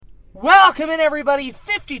Welcome in, everybody.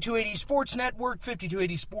 5280 Sports Network,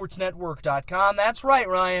 5280sportsnetwork.com. That's right,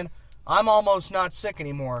 Ryan. I'm almost not sick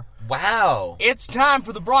anymore. Wow. It's time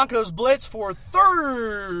for the Broncos Blitz for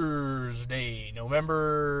Thursday,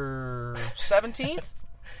 November 17th.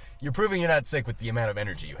 You're proving you're not sick with the amount of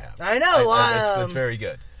energy you have. I know. That's very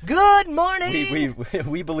good. Good morning.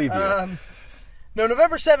 We believe you.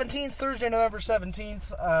 November 17th, Thursday, November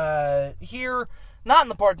 17th, here, not in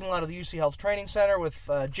the parking lot of the UC Health Training Center with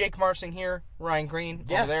Jake Marsing here, Ryan Greene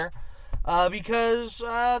over there, because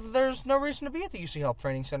there's no reason to be at the UC Health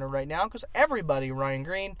Training Center right now, because everybody, Ryan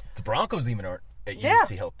Greene. The Broncos even aren't at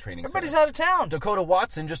UC Health Training Everybody's Center. out of town. Dakota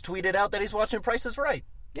Watson just tweeted out that he's watching Price is Right.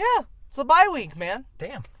 Yeah, it's the bye week, man.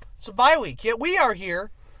 Damn. It's a bye week. Yet we are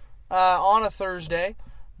here on a Thursday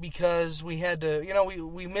because we had to,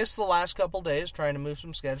 we missed the last couple days trying to move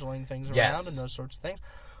some scheduling things around and those sorts of things.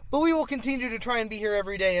 But we will continue to try and be here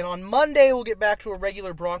every day. And on Monday, we'll get back to a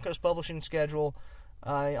regular Broncos publishing schedule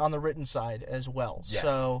on the written side as well. Yes,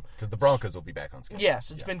 so because the Broncos will be back on schedule.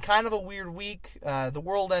 Yes, it's been kind of a weird week. The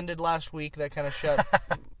world ended last week. That kind of shut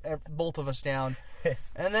both of us down.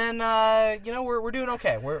 Yes. And then, we're doing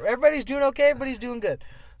okay. Everybody's doing okay. Everybody's doing good.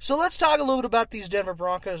 So let's talk a little bit about these Denver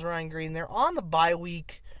Broncos, Ryan Greene. They're on the bye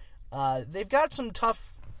week. They've got some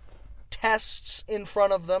tough tests in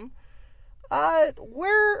front of them. How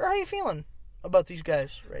are you feeling about these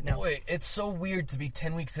guys right now? Boy, it's so weird to be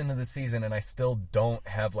 10 weeks into the season and I still don't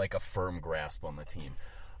have like a firm grasp on the team.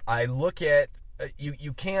 I look at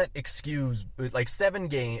you can't excuse like 7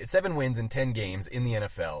 wins in 10 games in the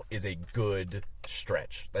NFL is a good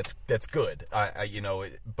stretch. That's good.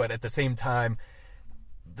 But at the same time,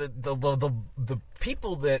 the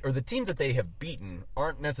people that or the teams that they have beaten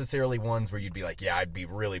aren't necessarily ones where you'd be like, yeah, I'd be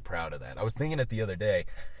really proud of that. I was thinking it the other day,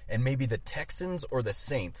 and maybe the Texans or the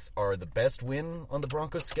Saints are the best win on the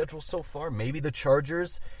Broncos schedule so far. Maybe the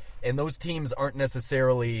Chargers, and those teams aren't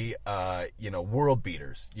necessarily world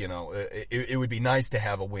beaters. It would be nice to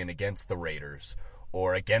have a win against the Raiders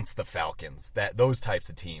or against the Falcons, those types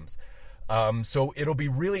of teams. So it'll be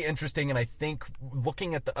really interesting, and I think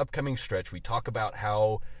looking at the upcoming stretch, we talk about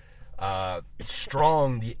how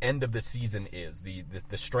strong the end of the season is, the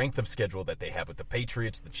strength of schedule that they have with the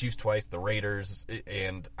Patriots, the Chiefs twice, the Raiders,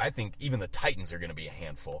 and I think even the Titans are going to be a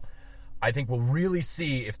handful. I think we'll really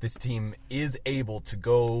see if this team is able to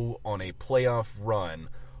go on a playoff run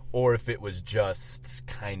or if it was just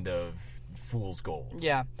kind of fool's gold.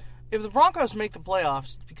 Yeah. If the Broncos make the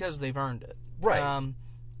playoffs, it's because they've earned it. Right.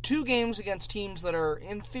 2 games against teams that are,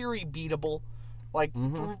 in theory, beatable.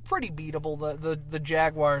 Pretty beatable, the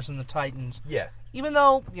Jaguars and the Titans. Yeah. Even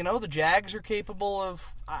though, the Jags are capable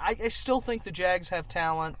of... I still think the Jags have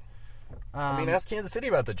talent. Ask Kansas City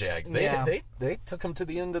about the Jags. They took them to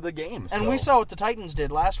the end of the game. And we saw what the Titans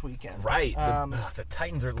did last weekend. Right. The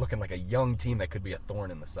Titans are looking like a young team that could be a thorn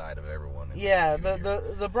in the side of everyone.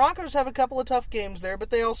 The Broncos have a couple of tough games there, but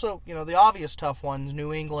they also, the obvious tough ones,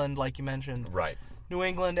 New England, like you mentioned. Right. New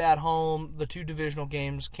England at home, the 2 divisional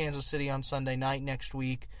games, Kansas City on Sunday night next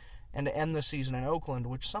week, and to end the season in Oakland,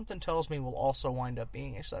 which something tells me will also wind up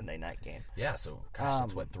being a Sunday night game. Yeah, so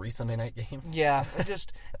that's 3 Sunday night games. Yeah,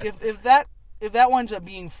 just if that winds up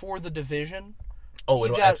being for the division,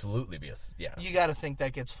 it'll absolutely be you got to think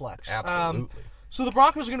that gets flexed. Absolutely. So the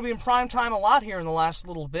Broncos are going to be in prime time a lot here in the last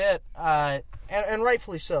little bit, and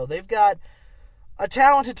rightfully so. They've got a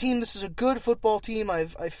talented team. This is a good football team. I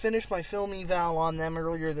finished my film eval on them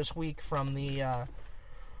earlier this week from the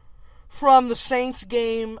Saints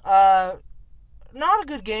game. Not a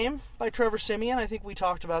good game by Trevor Siemian. I think we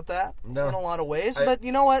talked about that in a lot of ways. But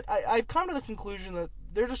you know what? I've come to the conclusion that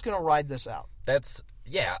they're just going to ride this out. This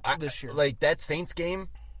year. Like that Saints game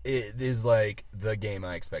is like the game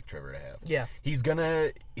I expect Trevor to have. Yeah, he's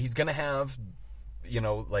gonna have.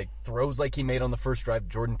 Throws like he made on the first drive,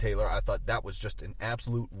 Jordan Taylor, I thought that was just an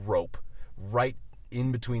absolute rope right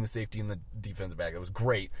in between the safety and the defensive back. It was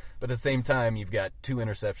great. But at the same time, you've got 2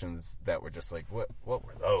 interceptions that were just like, what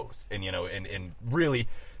were those? And, and really,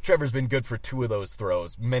 Trevor's been good for 2 of those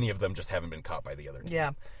throws. Many of them just haven't been caught by the other team.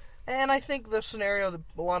 Yeah. And I think the scenario that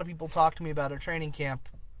a lot of people talked to me about at training camp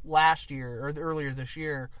last year, or earlier this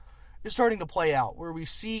year, is starting to play out, where we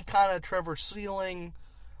see kind of Trevor ceiling.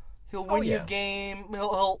 He'll win you a game.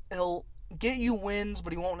 He'll get you wins,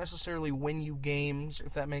 but he won't necessarily win you games,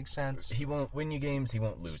 if that makes sense. He won't win you games. He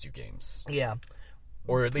won't lose you games. Yeah.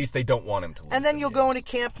 Or at least they don't want him to lose. And then you'll go into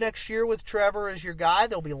camp next year with Trevor as your guy.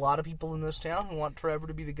 There'll be a lot of people in this town who want Trevor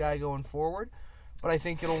to be the guy going forward. But I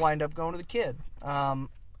think it'll wind up going to the kid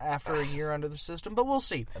after a year under the system. But we'll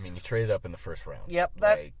see. You traded up in the first round. Yep.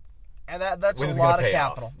 That's a lot of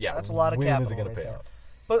capital. Yeah, that's a lot of capital is it going to pay there. off?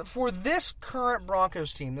 But for this current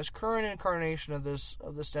Broncos team, this current incarnation of this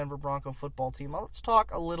Denver Bronco football team, let's talk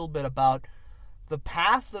a little bit about the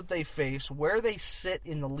path that they face, where they sit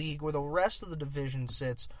in the league, where the rest of the division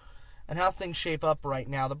sits, and how things shape up right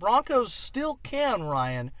now. The Broncos still can,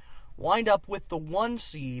 Ryan, wind up with the 1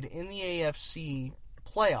 seed in the AFC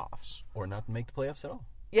playoffs. Or not make the playoffs at all.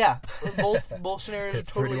 Yeah, both scenarios are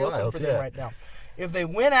totally open for them right now. If they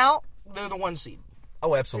win out, they're the 1 seed.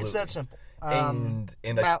 Oh, absolutely. It's that simple.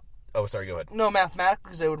 Sorry, go ahead. No, mathematically,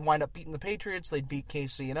 because they would wind up beating the Patriots. They'd beat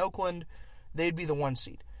KC and Oakland. They'd be the 1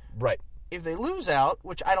 seed. Right. If they lose out,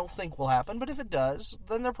 which I don't think will happen, but if it does,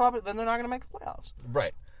 then they're not going to make the playoffs.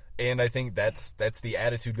 Right. And I think that's the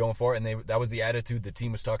attitude going forward, and that was the attitude the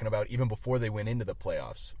team was talking about even before they went into the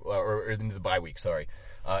playoffs, or into the bye week,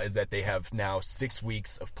 is that they have now 6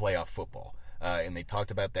 weeks of playoff football. And they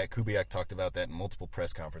talked about that. Kubiak talked about that in multiple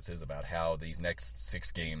press conferences about how these next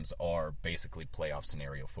 6 games are basically playoff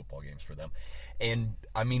scenario football games for them. And,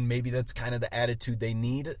 I mean, maybe that's kind of the attitude they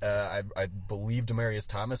need. I believe Demaryius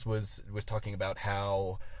Thomas was talking about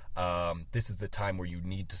how this is the time where you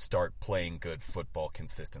need to start playing good football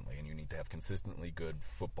consistently, and you need to have consistently good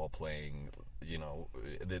football playing. You know,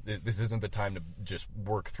 this isn't the time to just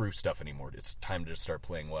work through stuff anymore. It's time to just start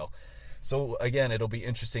playing well. So, again, it'll be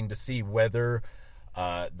interesting to see whether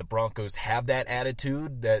the Broncos have that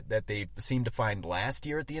attitude that they seemed to find last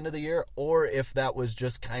year at the end of the year, or if that was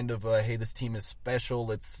just kind of hey, this team is special.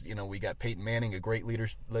 We got Peyton Manning, a great leader.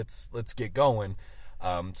 Let's get going.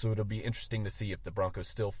 So it'll be interesting to see if the Broncos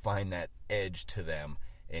still find that edge to them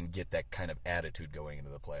and get that kind of attitude going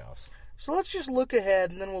into the playoffs. So let's just look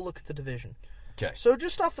ahead, and then we'll look at the division. Okay. So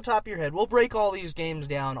just off the top of your head, we'll break all these games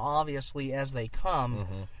down, obviously, as they come.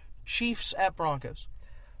 Mm-hmm. Chiefs at Broncos.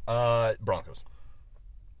 Broncos.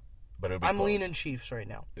 But it'll be I'm close. leaning Chiefs right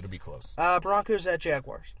now. It'll be close. Broncos at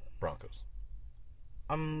Jaguars. Broncos.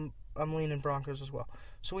 I'm leaning Broncos as well.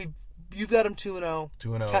 So you've got them 2-0.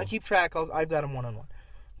 2-0. Keep track. I've got them 1-1.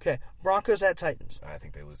 Okay. Broncos at Titans. I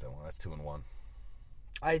think they lose that one. That's 2-1.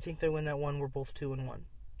 I think they win that one. We're both 2-1.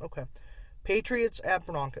 Okay. Patriots at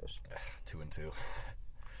Broncos. 2-2.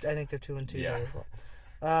 I think they're 2-2 yeah. there as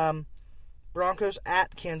well. Broncos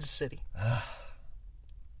at Kansas City. No,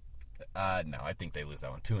 I think they lose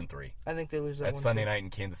that one. 2-3. I think they lose that one. That's Sunday night in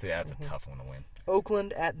Kansas City. That's a tough one to win.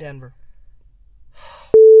 Oakland at Denver.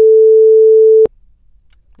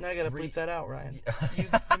 Now I gotta bleep that out, Ryan. You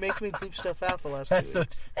make me bleep stuff out the last 2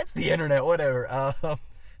 weeks. That's the internet. Whatever.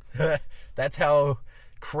 That's how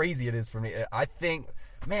crazy it is for me. I think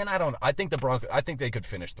the Broncos. I think they could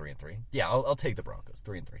finish 3-3. Yeah, I'll take the Broncos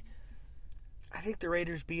 3-3. I think the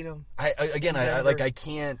Raiders beat them. I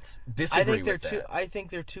can't disagree with that. I think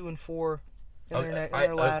they're 2-4 in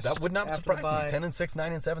their last. That would not surprise me. 10-6,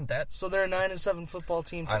 9-7. So they're a 9-7 football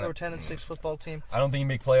team, or 10-6 football team. I don't think you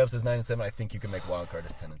make playoffs as 9-7. I think you can make wild card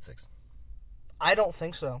as 10-6. I don't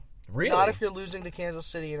think so. Really? Not if you're losing to Kansas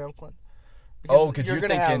City and Oakland. Because you're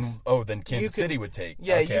thinking. Then Kansas City would take.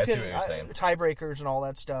 Yeah, okay, you I see can what you're saying. Tiebreakers and all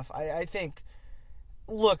that stuff. I think.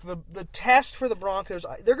 Look, the test for the Broncos,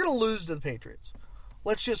 they're going to lose to the Patriots.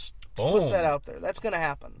 Let's just put that out there. That's going to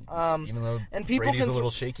happen. Even though and people Brady's a little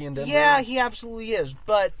shaky in Denver? Yeah, he absolutely is.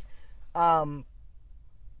 But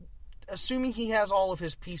assuming he has all of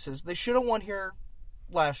his pieces, they should have won here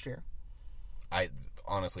last year.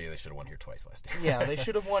 Honestly, they should have won here twice last year. Yeah, they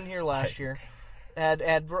should have won here last year. They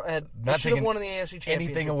should have won in the AFC Championship.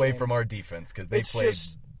 Anything away from our defense because they played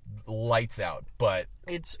lights out, but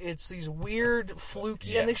it's these weird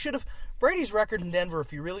fluky, and they should have. Brady's record in Denver,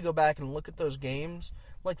 if you really go back and look at those games,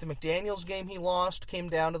 like the McDaniels game he lost, came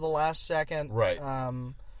down to the last second. Right.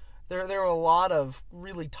 There were a lot of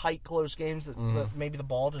really tight, close games that maybe the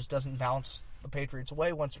ball just doesn't bounce the Patriots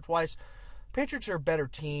away once or twice. Patriots are a better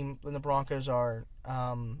team than the Broncos are.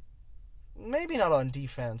 Maybe not on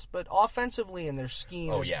defense, but offensively, and their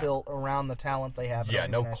scheme is built around the talent they have. Yeah,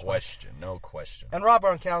 no question. And Rob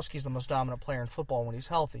Gronkowski's the most dominant player in football when he's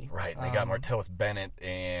healthy. Right, and they got Martellus Bennett,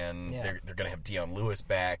 and they're going to have Dion Lewis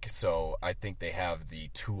back, so I think they have the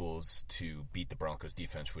tools to beat the Broncos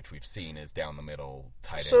defense, which we've seen is down the middle,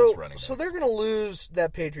 tight ends running. So they're going to lose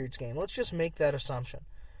that Patriots game. Let's just make that assumption.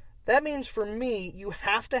 That means, for me, you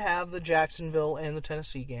have to have the Jacksonville and the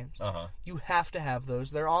Tennessee games. Uh-huh. You have to have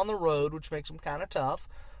those. They're on the road, which makes them kind of tough,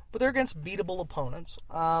 but they're against beatable opponents.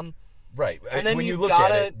 Right. And then when you look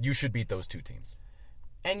at it, you should beat those two teams.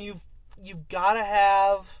 And you've got to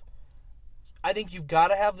have... I think you've got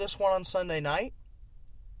to have this one on Sunday night.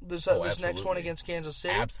 This next one against Kansas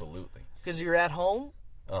City. Absolutely. Because you're at home,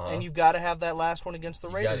 and you've got to have that last one against the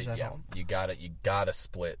Raiders at home. You got to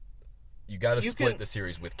split... You got to split the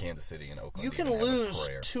series with Kansas City and Oakland. You can lose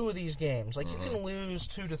 2 of these games. Like, you can lose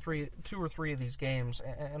 2 or 3 of these games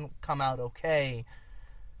and come out okay.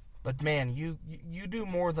 But, man, you do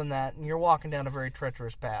more than that, and you're walking down a very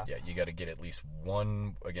treacherous path. Yeah, you got to get at least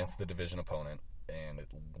one against the division opponent, and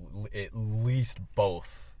at least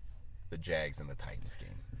both the Jags and the Titans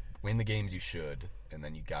game. Win the games you should, and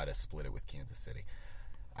then you got to split it with Kansas City.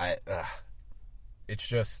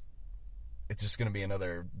 It's just going to be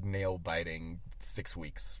another nail-biting 6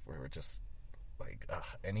 weeks where we're just like,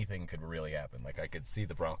 anything could really happen. Like, I could see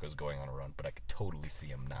the Broncos going on a run, but I could totally see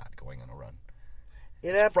them not going on a run.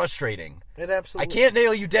 It's frustrating. It absolutely. I can't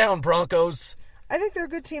nail you down, Broncos. I think they're a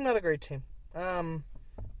good team, not a great team. I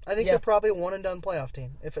think they're probably a one-and-done playoff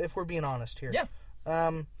team, if we're being honest here. Yeah.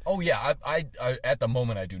 I at the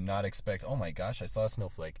moment I do not expect. Oh my gosh, I saw a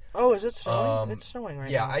snowflake. Oh, is it snowing? It's snowing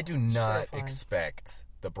right now. Yeah, I do not expect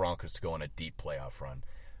the Broncos to go on a deep playoff run.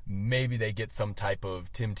 Maybe they get some type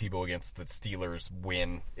of Tim Tebow against the Steelers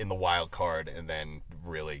win in the wild card, and then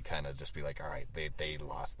really kind of just be like, all right, they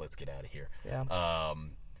lost. Let's get out of here. Yeah.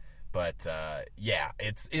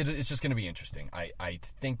 It's just going to be interesting. I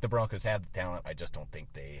think the Broncos have the talent. I just don't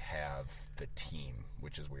think they have the team,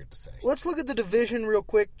 which is weird to say. Let's look at the division real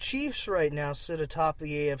quick. Chiefs right now sit atop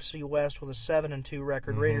the AFC West with a 7-2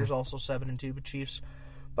 record. Raiders also 7-2, but Chiefs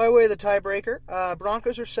by way of the tiebreaker.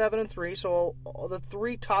 Broncos are 7-3, so all the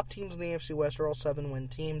 3 top teams in the AFC West are all 7-win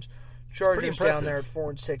teams. Chargers down there at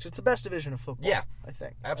 4-6. It's the best division of football. Yeah, I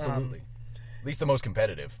think absolutely. At least the most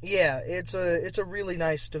competitive. Yeah, it's a really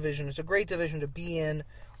nice division. It's a great division to be in.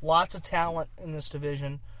 Lots of talent in this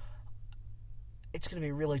division. It's going to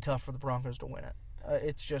be really tough for the Broncos to win it.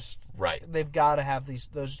 It's just right. They've got to have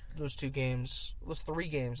those 2 games, those 3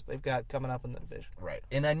 games they've got coming up in the division. Right.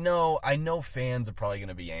 And I know fans are probably going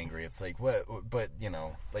to be angry. It's like, what? But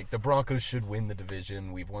like the Broncos should win the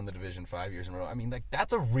division. We've won the division 5 years in a row. I mean, like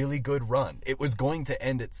that's a really good run. It was going to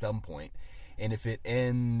end at some point, and if it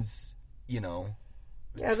ends, this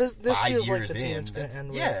feels like the team it's going to end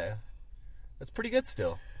with. Yeah, that's pretty good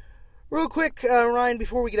still. Real quick, Ryan,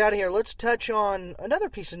 before we get out of here, let's touch on another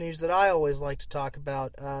piece of news that I always like to talk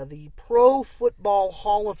about. The Pro Football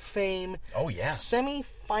Hall of Fame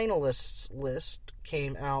semi-finalists list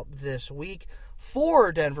came out this week.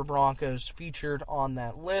 4 Denver Broncos featured on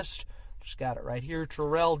that list. Just got it right here.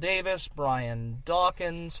 Terrell Davis, Brian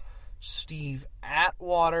Dawkins, Steve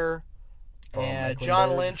Atwater, and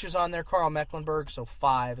John Lynch is on there. Carl Mecklenburg, so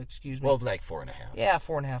 5, excuse me. Well, like 4.5. Yeah,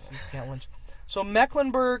 4.5 if you count Lynch. So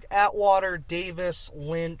Mecklenburg, Atwater, Davis,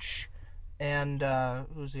 Lynch, and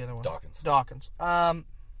who's the other one? Dawkins.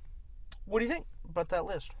 What do you think about that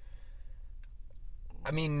list?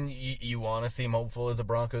 I mean, you want to seem hopeful as a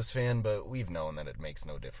Broncos fan, but we've known that it makes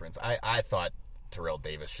no difference. I thought Terrell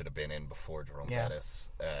Davis should have been in before Jerome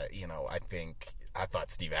Bettis. I thought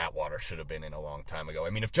Steve Atwater should have been in a long time ago. I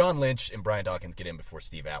mean, if John Lynch and Brian Dawkins get in before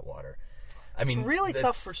Steve Atwater, it's really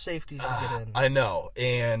tough for safeties to get in. I know,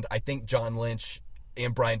 and I think John Lynch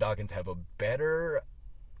and Brian Dawkins have a better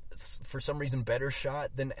shot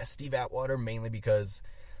than Steve Atwater, mainly because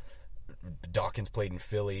Dawkins played in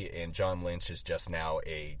Philly and John Lynch is just now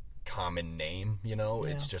a common name,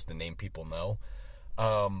 It's just a name people know.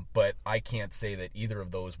 But I can't say that either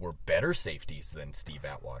of those were better safeties than Steve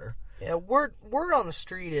Atwater. Yeah, word on the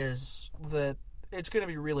street is that it's going to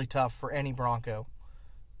be really tough for any Bronco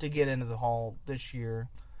to get into the Hall this year.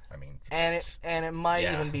 I mean, and it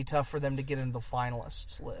might even be tough for them to get into the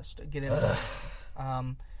finalists list.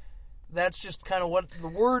 That's just kind of what the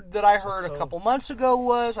word that I heard a couple months ago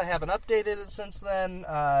was. I haven't updated it since then.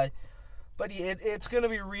 But it's going to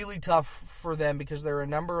be really tough for them because there are a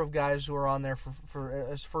number of guys who are on there for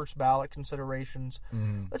as first ballot considerations.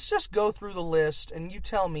 Mm-hmm. Let's just go through the list, and you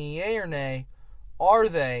tell me, yay or nay, are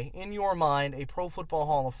they, in your mind, a Pro Football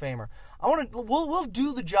Hall of Famer? We'll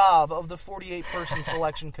do the job of the 48-person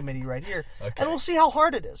selection committee right here, and we'll see how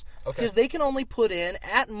hard it is. Because they can only put in,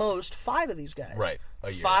 at most, 5 of these guys. Right, a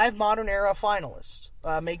year. 5 modern-era finalists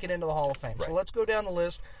make it into the Hall of Fame. Right. So let's go down the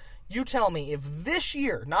list. You tell me if this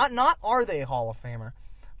year, not are they a Hall of Famer,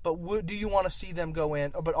 but do you want to see them go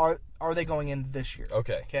in? But are they going in this year?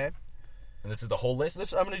 Okay. Okay. And this is the whole list?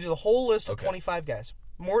 I'm going to do the whole list of 25 guys.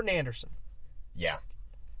 Morton Anderson. Yeah.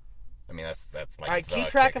 I mean, that's like. All right, keep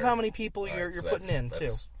track of how many people you're putting in,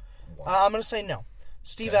 too. I'm going to say no.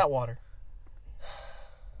 Steve Atwater.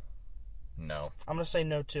 No. I'm going to say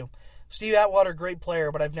no, too. Steve Atwater, great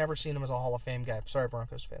player, but I've never seen him as a Hall of Fame guy. Sorry,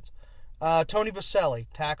 Broncos fans. Tony Baselli,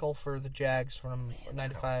 tackle for the Jags from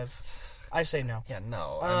 95. I say no. Yeah,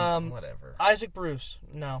 no. Whatever. Isaac Bruce,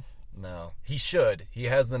 no. No. He should. He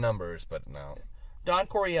has the numbers, but no. Don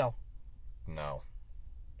Coryell. No.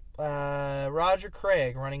 Roger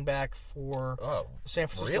Craig, running back for San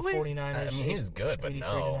Francisco really? 49ers. I mean, he was good, but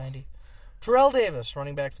no. 90. Terrell Davis,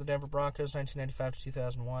 running back for the Denver Broncos, 1995 to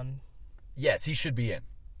 2001. Yes, he should be in.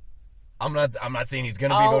 I'm not saying he's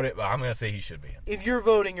going to be voted, but I'm going to say he should be in. If you're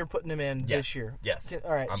voting, you're putting him in this year. Yes.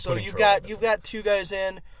 All right. So you've got two guys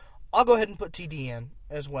in. I'll go ahead and put TD in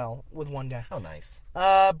as well with one guy. Oh, nice.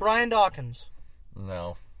 Brian Dawkins.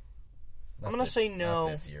 No. I'm going to say no.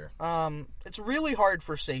 Not this year. It's really hard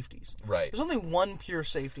for safeties. Right. There's only one pure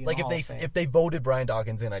safety in the Hall of Fame. If they voted Brian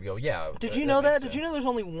Dawkins in, I'd go, yeah. Did you know that? Did you know there's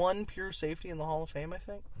only one pure safety in the Hall of Fame, I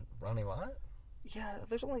think? Ronnie Lott? Yeah,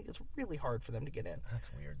 it's really hard for them to get in. That's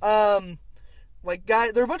weird.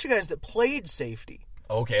 There are a bunch of guys that played safety.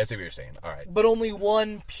 Okay, I see what you're saying. All right. But only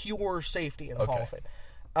one pure safety in the Hall of Fame.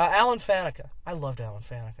 Alan Faneca. I loved Alan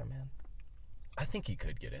Faneca, man. I think he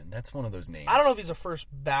could get in. That's one of those names. I don't know if he's a first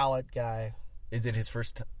ballot guy. Is it his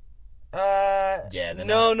first time? Yeah.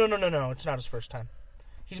 No. It's not his first time.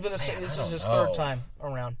 He's been. This is his third time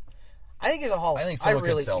around. I think he's a Hall of Fame. I think someone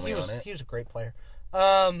could sell me on it. He was a great player.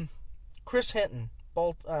 Chris Hinton.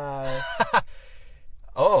 Baltimore.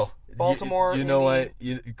 You know what?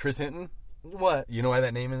 Chris Hinton? What? You know why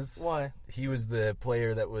that name is? Why? He was the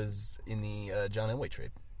player that was in the John Elway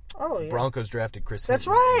trade. Oh, yeah. Broncos drafted Chris That's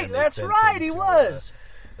Hinton. Right. That's right. He was.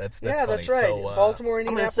 That's yeah, funny. That's right. So, Baltimore, I'm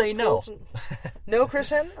Indianapolis. going to say no. No Chris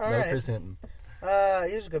Hinton? All right. No Chris Hinton.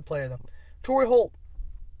 He was a good player, though. Torrey Holt.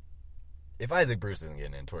 If Isaac Bruce isn't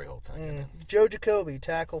getting in, Torrey Holt's not getting in. Joe Jacoby,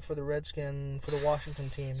 tackle for the Washington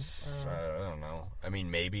team. I don't know. I mean,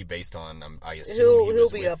 maybe based on I assume he'll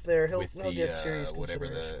be up there. He'll get serious whatever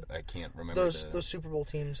consideration. I can't remember those Super Bowl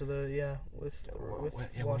teams of with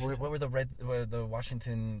Washington. What were the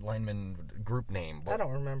Washington lineman group name? I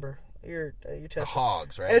don't remember. You're testing. The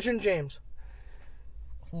Hogs, right? Edgerrin James.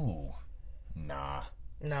 Ooh, nah.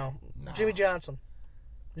 No. Jimmy Johnson.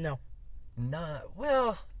 No. Nah.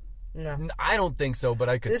 Well. No. I don't think so, but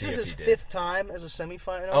I could see if he did. This is his fifth time as a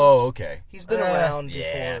semifinalist. Oh, okay. He's been around before.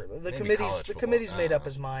 Yeah, the committee's made up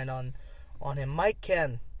his mind on him. Mike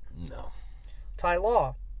Ken. No. Ty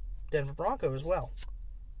Law, Denver Bronco as well.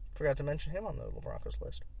 Forgot to mention him on the Broncos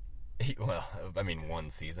list. One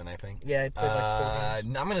season, I think. Yeah, he played like 4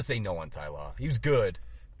 games. I'm going to say no on Ty Law. He was good.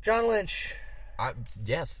 John Lynch. I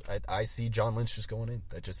see John Lynch just going in.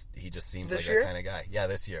 He just seems this like that kind of guy. Yeah,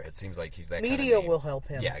 this year it seems like he's that. Media kind of will help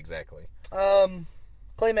him. Yeah, exactly.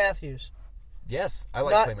 Clay Matthews. Yes, I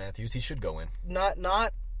like Clay Matthews. He should go in. Not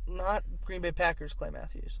Green Bay Packers Clay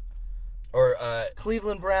Matthews. Or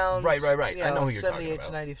Cleveland Browns. Right. I know who you're talking about. 78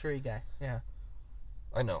 to 93 guy. Yeah.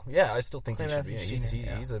 I know. Yeah, I still think Clay he should be in.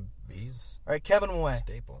 Matthews He's all right. Kevin Way.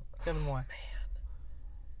 Staple. Kevin Way. Man.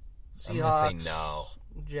 Seahawks. I'm gonna say no.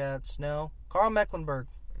 Jets. No. Carl Mecklenburg.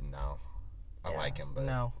 No. I like him, but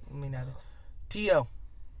no, me neither. T.O.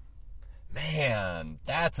 Man,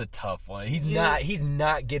 that's a tough one. He's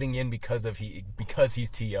not getting in because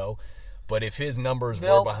he's T.O. But if his numbers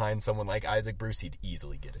were behind someone like Isaac Bruce, he'd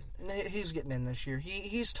easily get in. He's getting in this year.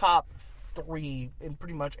 He's top 3 in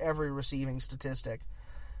pretty much every receiving statistic.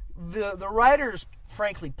 The writers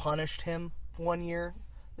frankly punished him 1 year.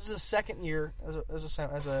 This is his second year as a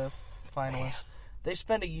finalist. Man. They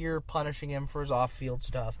spent a year punishing him for his off-field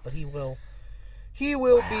stuff, but he will be.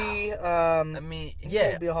 He'll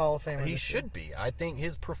be a Hall of Famer. He should be. I think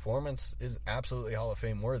his performance is absolutely Hall of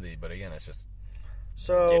Fame worthy. But again, it's just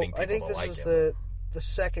getting people I think to this is him. the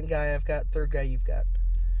second guy I've got. Third guy you've got.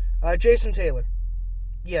 Jason Taylor.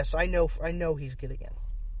 Yes, I know he's getting in.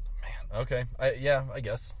 Man, okay, I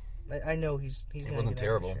guess. I know he's. He wasn't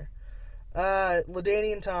terrible.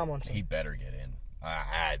 LaDainian Tomlinson. He better get in.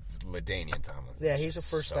 LaDainian Tomlinson. Yeah, he's a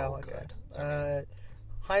first ballot guy.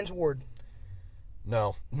 Hines Ward.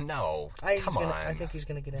 No. Come on. I think he's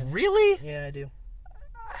going to get in. Really? Yeah, I do.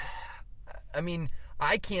 I mean,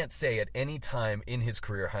 I can't say at any time in his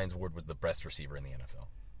career Hines Ward was the best receiver in the NFL.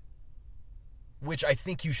 Which I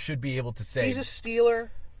think you should be able to say. He's a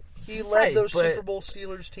Steeler. He led those Super Bowl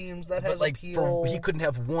Steelers teams. That has appeal. He couldn't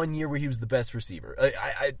have 1 year where he was the best receiver.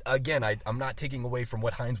 I'm not taking away from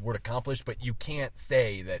what Hines Ward accomplished, but you can't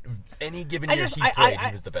say that any given year he was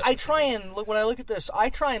the best. When I look at this, I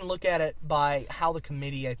try and look at it by how the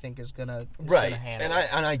committee I think is gonna handle it.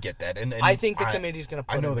 And I get that. And I think the committee's gonna.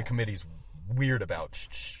 I know the committee's weird about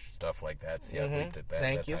stuff like that. See, I looked at that.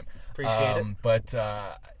 Thank you. Time. Appreciate it.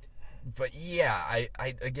 But yeah,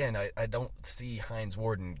 I don't see Hines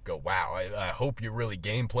Ward and go, wow, I hope you really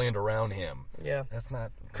game planned around him. Yeah. That's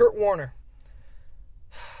not... Kurt Warner.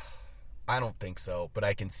 I don't think so, but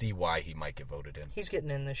I can see why he might get voted in. He's getting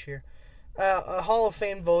in this year. A Hall of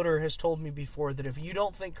Fame voter has told me before that if you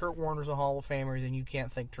don't think Kurt Warner's a Hall of Famer, then you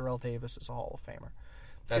can't think Terrell Davis is a Hall of Famer.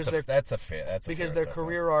 That's a fair because their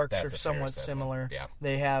career arcs are somewhat similar. Yeah.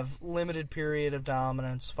 They have limited period of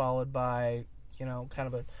dominance followed by, kind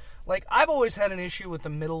of a... Like, I've always had an issue with the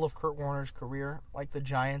middle of Kurt Warner's career, like the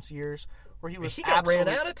Giants years, where he got ran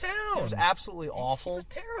out of town. He was absolutely awful. He was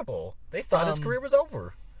terrible. They thought his career was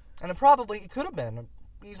over. And it could have been.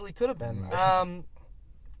 Easily could have been.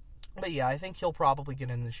 But yeah, I think he'll probably get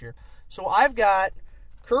in this year. So I've got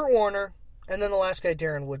Kurt Warner, and then the last guy,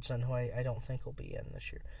 Darren Woodson, who I don't think will be in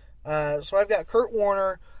this year. So I've got Kurt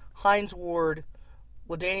Warner, Hines Ward,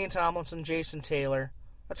 LaDainian Tomlinson, Jason Taylor.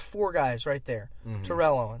 That's 4 guys right there. Mm-hmm.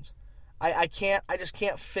 Terrell Owens. I just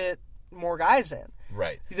can't fit more guys in.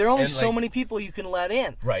 Right. There are only so many people you can let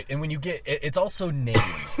in. Right. And when you get... It's also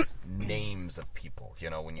names. Names of people.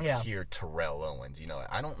 When you hear Terrell Owens,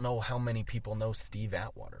 I don't know how many people know Steve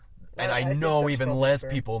Atwater. And I know even less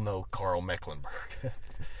people know Carl Mecklenburg.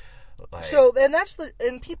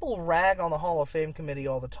 And people rag on the Hall of Fame committee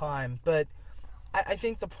all the time, but I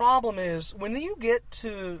think the problem is when you get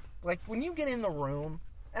in the room,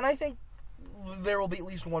 and I think there will be at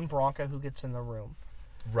least one Bronco who gets in the room.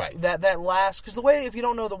 Right. That last, because if you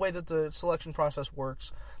don't know the way that the selection process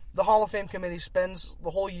works, the Hall of Fame committee spends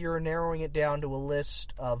the whole year narrowing it down to a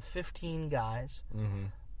list of 15 guys.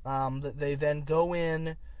 Mm-hmm. That they then go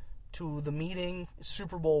in to the meeting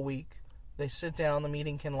Super Bowl week. They sit down. The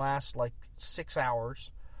meeting can last like 6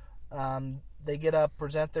 hours. They get up,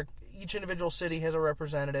 each individual city has a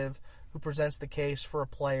representative who presents the case for a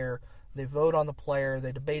player. They vote on the player,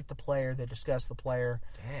 they debate the player, they discuss the player,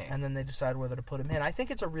 and then they decide whether to put him in. I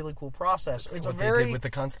think it's a really cool process. It's what they did with the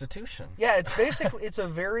Constitution. Yeah, it's a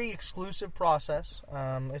very exclusive process.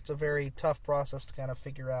 It's a very tough process to kind of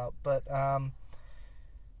figure out. But, I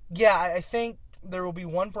think there will be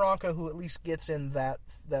one Bronco who at least gets in the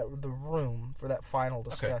room for that final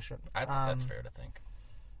discussion. Okay. That's fair to think.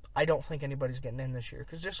 I don't think anybody's getting in this year,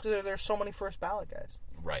 because there's so many first ballot guys.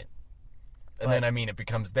 Right. And then, it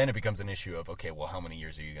becomes an issue of, okay, well, how many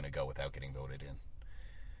years are you going to go without getting voted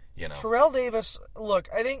in? Terrell Davis, look,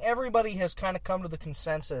 I think everybody has kind of come to the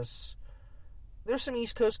consensus. There's some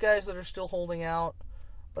East Coast guys that are still holding out,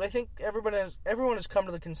 but I think everyone has come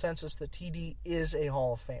to the consensus that TD is a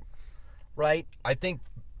Hall of Famer, right? I think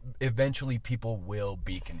eventually people will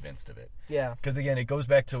be convinced of it. Yeah. Because, again, it goes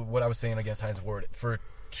back to what I was saying against Hines Ward. For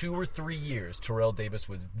 2 or 3 years, Terrell Davis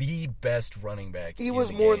was the best running back. He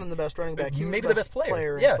was more than the best running back. He was maybe the best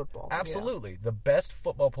player in football. Absolutely. Yeah. The best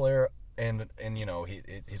football player, and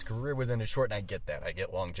his career was ended short, and I get that. I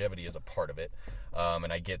get longevity as a part of it.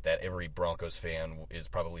 And I get that every Broncos fan is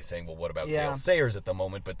probably saying, well, what about Gale Sayers at the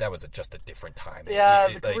moment? But that was just a different time. Yeah,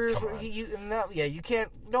 the careers you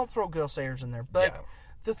don't throw Gale Sayers in there. But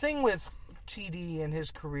the thing with TD and his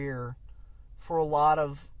career, for a lot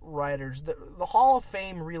of writers, the Hall of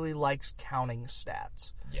Fame really likes counting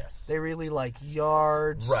stats. Yes. They really like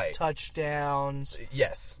yards, touchdowns.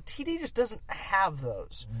 Yes. TD just doesn't have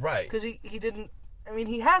those. Right. Because he didn't... I mean,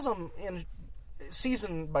 he has them in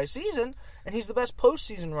season by season, and he's the best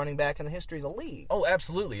postseason running back in the history of the league. Oh,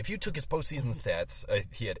 absolutely. If you took his postseason stats,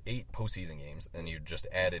 he had 8 postseason games, and you just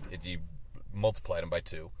you multiplied them by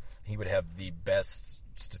 2, he would have the best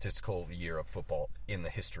statistical year of football in the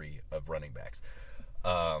history of running backs.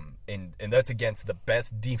 And that's against the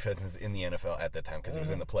best defenses in the NFL at that time, because it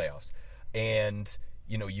was in the playoffs. And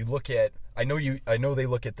you look at, I know they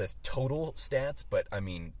look at this total stats, but I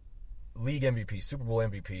mean, league MVP, Super Bowl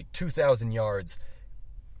MVP, 2,000 yards.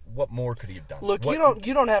 What more could he have done? Look,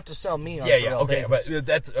 you don't have to sell me on Terrell Davis.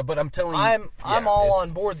 but I'm telling you, I'm all on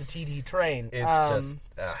board the TD train. It's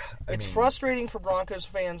it's frustrating for Broncos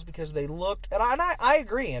fans because they look, and I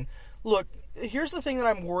agree. And look, here's the thing that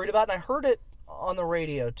I'm worried about, and I heard it on the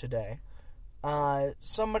radio today.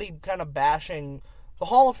 Somebody kind of bashing the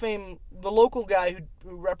Hall of Fame. The local guy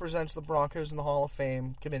who represents the Broncos in the Hall of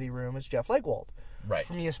Fame committee room is Jeff Legwold. Right.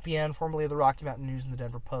 From ESPN, formerly of the Rocky Mountain News and the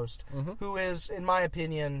Denver Post, who is, in my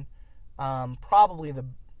opinion, probably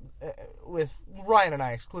with Ryan and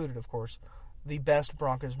I excluded, of course, the best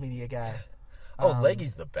Broncos media guy.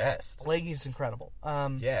 Leggy's the best. Leggy's incredible.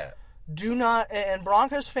 Do not, and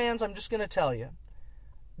Broncos fans, I'm just going to tell you,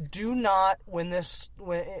 do not, when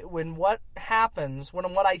what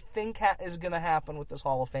I think is going to happen with this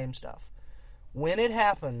Hall of Fame stuff, when it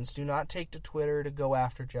happens, do not take to Twitter to go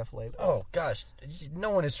after Jeff Legwold. Oh, gosh. No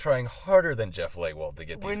one is trying harder than Jeff Legwold to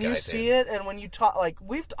get these guys in. When you see it, and when you talk,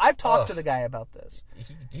 I've talked to the guy about this.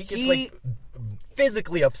 He gets,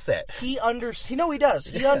 physically upset. He does.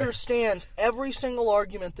 He understands every single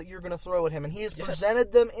argument that you're going to throw at him, and he has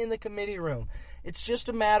presented them in the committee room. It's just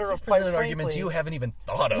a matter of, quite presented frankly, arguments you haven't even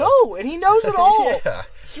thought of. No, and he knows it all.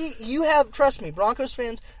 Yeah. Trust me, Broncos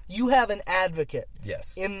fans, you have an advocate.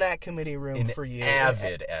 Yes. In that committee room for you. An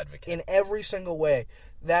avid advocate. In every single way.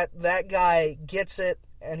 That guy gets it,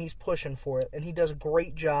 and he's pushing for it, and he does a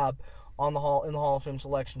great job in the Hall of Fame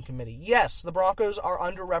selection committee. Yes, the Broncos are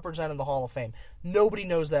underrepresented in the Hall of Fame. Nobody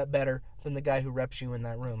knows that better than the guy who reps you in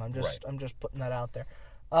that room. I'm just putting that out there.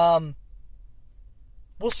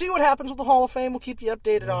 We'll see what happens with the Hall of Fame. We'll keep you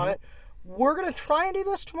updated on it. We're going to try and do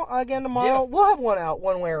this again tomorrow. Yeah. We'll have one out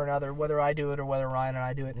one way or another, whether I do it or whether Ryan and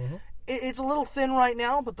I do it. Mm-hmm. It's a little thin right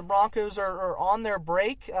now, but the Broncos are on their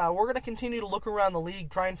break. We're going to continue to look around the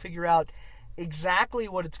league, try and figure out exactly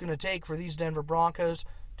what it's going to take for these Denver Broncos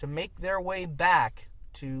to make their way back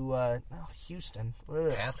to Houston.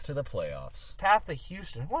 Path to the playoffs. Path to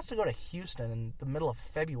Houston. Who wants to go to Houston in the middle of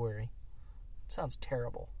February? It sounds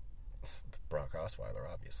terrible. Brock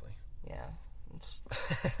Osweiler, obviously. Yeah.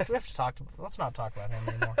 Let's not talk about him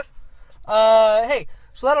anymore. Hey,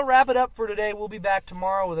 so that'll wrap it up for today. We'll be back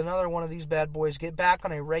tomorrow with another one of these bad boys. Get back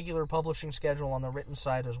on a regular publishing schedule on the written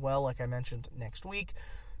side as well, like I mentioned, next week.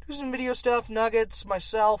 Do some video stuff, Nuggets,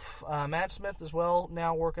 myself, Matt Smith as well,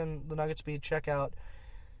 now working the Nuggets beat. Check out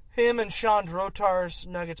him and Sean Drotar's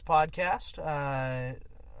Nuggets podcast. I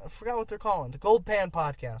forgot what they're calling. The Gold Pan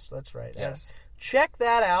Podcast. That's right. Yes. Check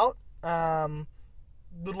that out.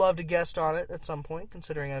 Would love to guest on it at some point,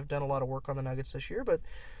 considering I've done a lot of work on the Nuggets this year. But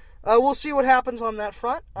we'll see what happens on that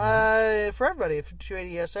front. For everybody at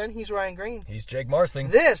 5280 SN, he's Ryan Greene. He's Jake Marsing.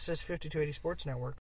 This is 5280 Sports Network.